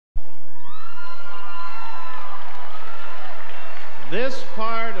This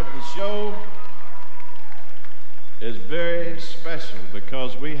part of the show is very special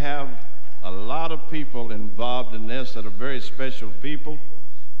because we have a lot of people involved in this that are very special people,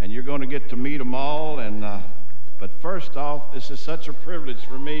 and you're going to get to meet them all. But first off, this is such a privilege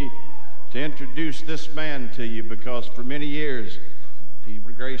for me to introduce this man to you because for many years he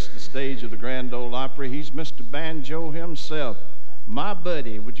graced the stage of the Grand Ole Opry. He's Mr. Banjo himself. My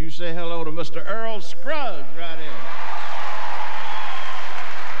buddy, would you say hello to Mr. Earl Scruggs right here?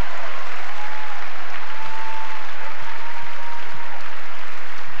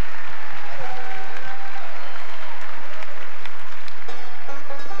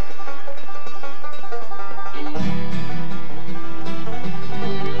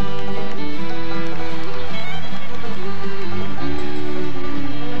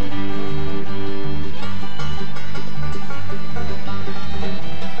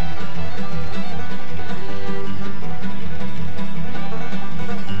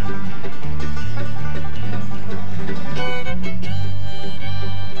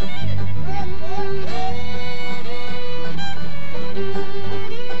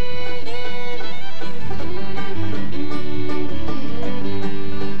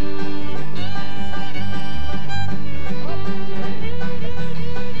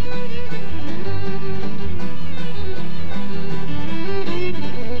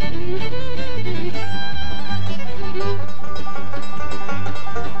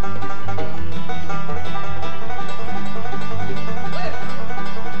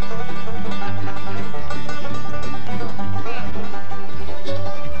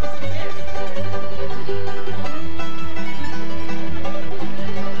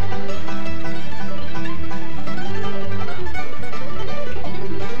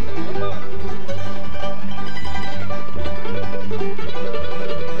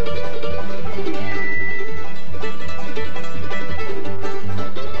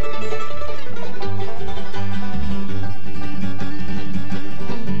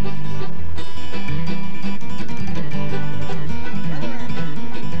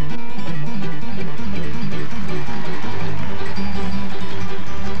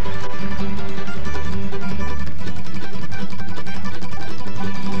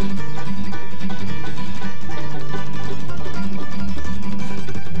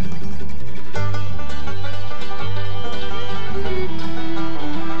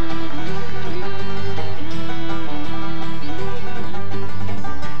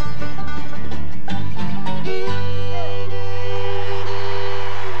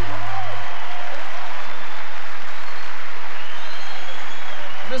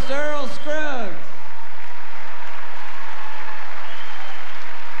 Mr. Earl Scruggs.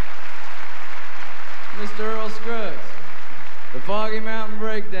 Mr. Earl Scruggs. The Foggy Mountain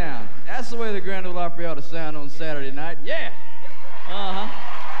Breakdown. That's the way the Grand Ole Opry ought to sound on Saturday night. Yeah.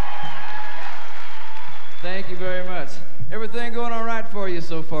 Thank you very much. Everything going all right for you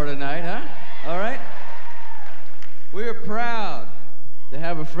so far tonight, huh? All right? We are proud to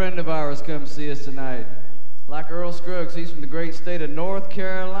have a friend of ours come see us tonight. Like Earl Scruggs, he's from the great state of North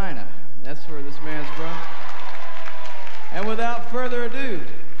Carolina. That's where this man's from. And without further ado,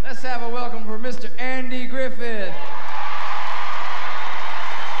 let's have a welcome for Mr. Andy Griffith.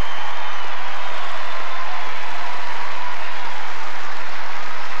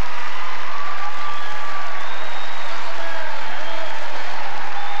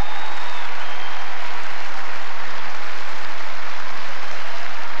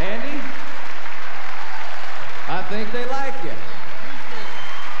 Andy, I think they like you.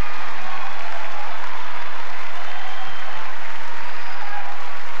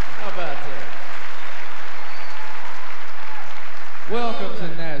 How about that? Welcome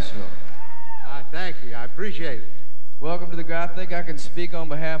to Nashville. Thank you. I appreciate it. Welcome to the I think I can speak on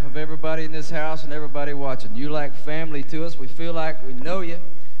behalf of everybody in this house and everybody watching. You like family to us. We feel like we know you,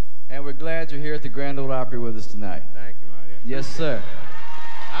 and we're glad you're here at the Grand Ole Opry with us tonight. Thank you, my dear. Yes, sir.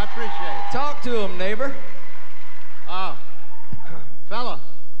 I appreciate it. Talk to him, neighbor. Fella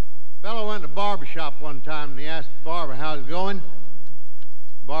went to the barber shop one time and he asked the barber how's it going.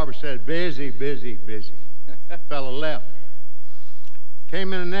 Barber said, busy, busy, busy. Fella left.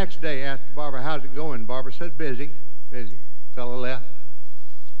 Came in the next day, asked the barber how's it going. Barber said, busy, busy. Fella left.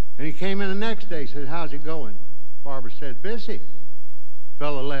 And he came in the next day, said, how's it going? Barber said, busy.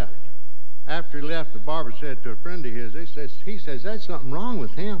 Fella left. After he left, the barber said to a friend of his, he says, there's something wrong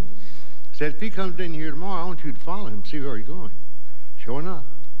with him. Said, if he comes in here tomorrow, I want you to follow him, see where he's going. Sure enough.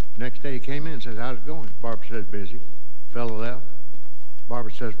 Next day he came in and said, how's it going? Barber said, busy. Fella left.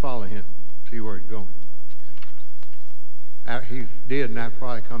 Barber says, follow him, see where he's going. He did, and after a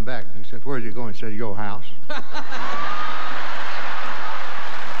while he come back, and he said, where's he going? He said, your house.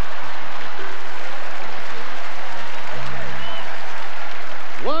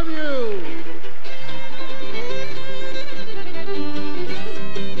 a mule.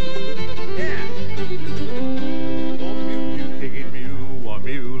 Yeah. Oh, mule, you kicking mule, a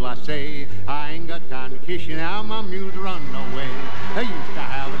mule, I say. I ain't got time to kiss you now, my mule's running away. I used to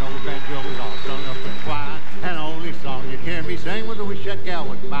have an old banjo all strung up in twine, and the only song you'd hear me sing was I wish that gal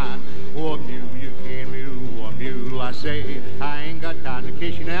was mine. Oh, mule, you can mule, a mule, I say. I ain't got time to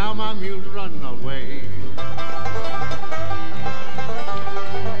kiss you now, my mule's running away.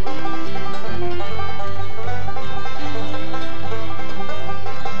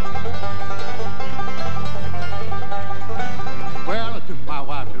 Well, I took my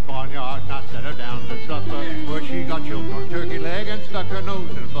wife to the barnyard and I set her down to supper, where she got choked on a turkey leg and stuck her nose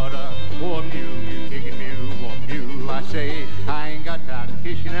in butter. Oh, a mule, you kicking mule, oh, a mule, I say. I ain't got time to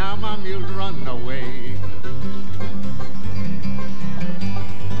kiss you now, my mule's running away.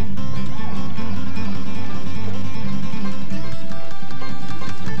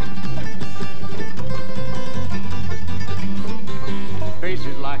 Face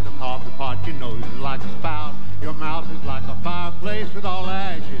is like a coffee pot, your nose is like a spout, your mouth is like a fireplace with all the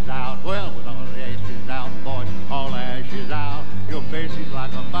ashes out. Well, with all the ashes out, boy, all the ashes out. Your face is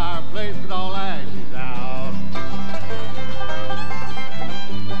like a fireplace with all the ashes out.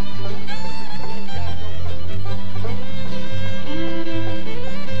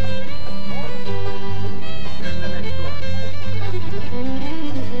 Here's the next one.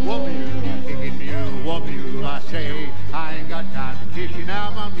 Whoa, mule, you kicking mule, whoa, mule, I say. I ain't got time to kiss you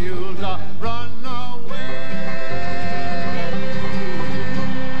now, my mule's run away.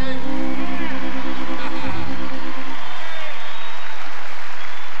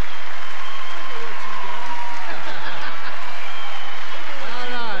 All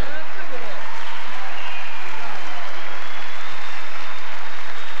right.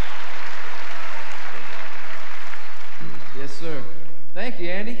 Yes, sir. Thank you,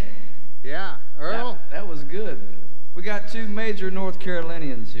 Andy. Yeah, Earl? That was good. We got two major North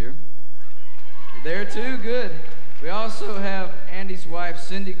Carolinians here. There too, good. We also have Andy's wife,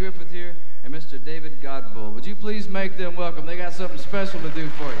 Cindy Griffith, here, and Mr. David Godbold. Would you please make them welcome? They got something special to do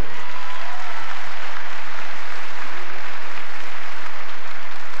for you.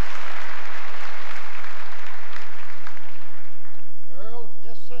 Earl?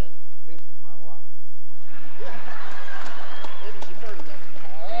 Yes, sir. This is my wife.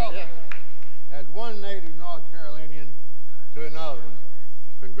 Earl, as one native North Carolinian to another one,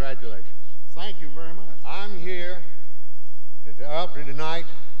 congratulations. Thank you very much. I'm here at the Opry tonight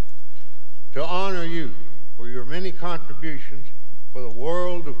to honor you for your many contributions for the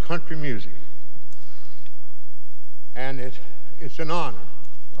world of country music. And it's an honor,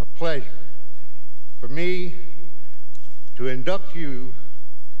 a pleasure for me to induct you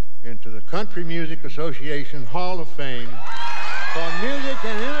into the Country Music Association Hall of Fame for music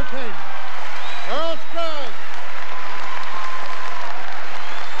and entertainment. Earl Scruggs.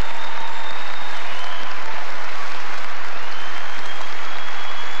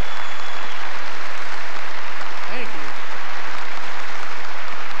 Thank you.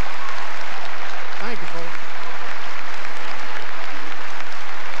 Thank you, folks.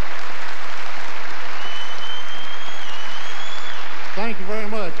 Thank you very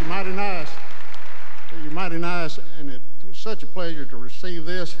much. You're mighty nice. You're mighty nice, and it's such a pleasure to receive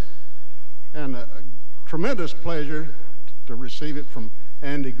this, and a tremendous pleasure to receive it from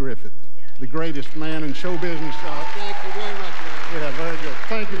Andy Griffith, the greatest man in show business. Thank you very much, man. Yeah, very good.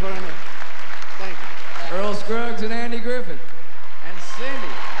 Thank you very much. Thank you. Earl Scruggs and Andy Griffith. And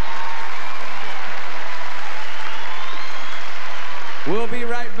Cindy. We'll be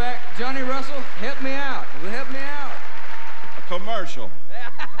right back. Johnny Russell, help me out. Help me out. A commercial.